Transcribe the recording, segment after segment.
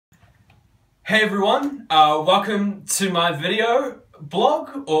Hey everyone, welcome to my video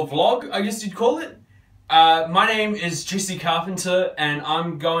blog, or vlog I guess you'd call it. My name is Jesse Carpenter and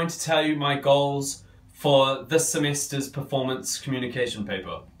I'm going to tell you my goals for this semester's performance communication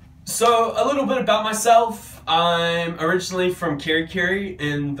paper. So a little bit about myself. I'm originally from Kerikeri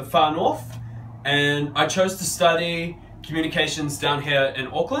in the far north and I chose to study communications down here in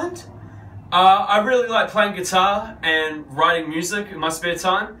Auckland. I really like playing guitar and writing music in my spare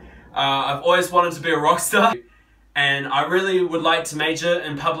time. I've always wanted to be a rock star and I really would like to major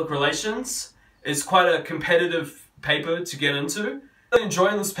in public relations. It's quite a competitive paper to get into. I'm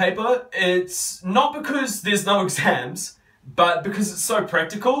enjoying this paper. It's not because there's no exams, but because it's so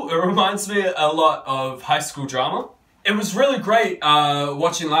practical. It reminds me a lot of high school drama. It was really great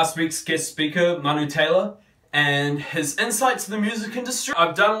watching last week's guest speaker, Manu Taylor, and his insight to the music industry.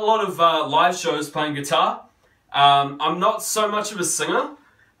 I've done a lot of live shows playing guitar. I'm not so much of a singer.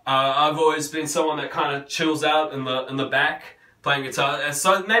 I've always been someone that kind of chills out in the back playing guitar.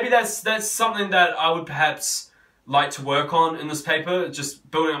 So maybe that's something that I would perhaps like to work on in this paper, just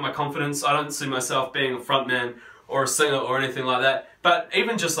building up my confidence. I don't see myself being a frontman or a singer or anything like that, but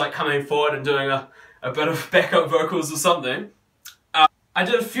even just like coming forward and doing a bit of backup vocals or something. I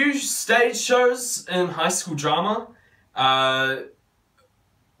did a few stage shows in high school drama. One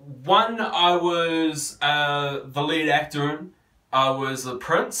I was the lead actor in. I was a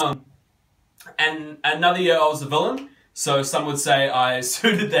prince, and another year I was a villain, so some would say I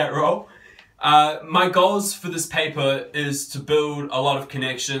suited that role. My goals for this paper is to build a lot of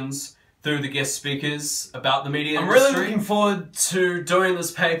connections through the guest speakers about the media industry. I'm really looking forward to doing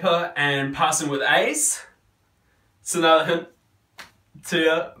this paper and passing with A's. It's another hint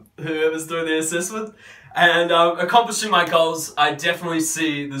to whoever's doing the assessment. And accomplishing my goals, I definitely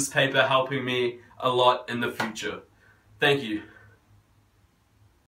see this paper helping me a lot in the future. Thank you.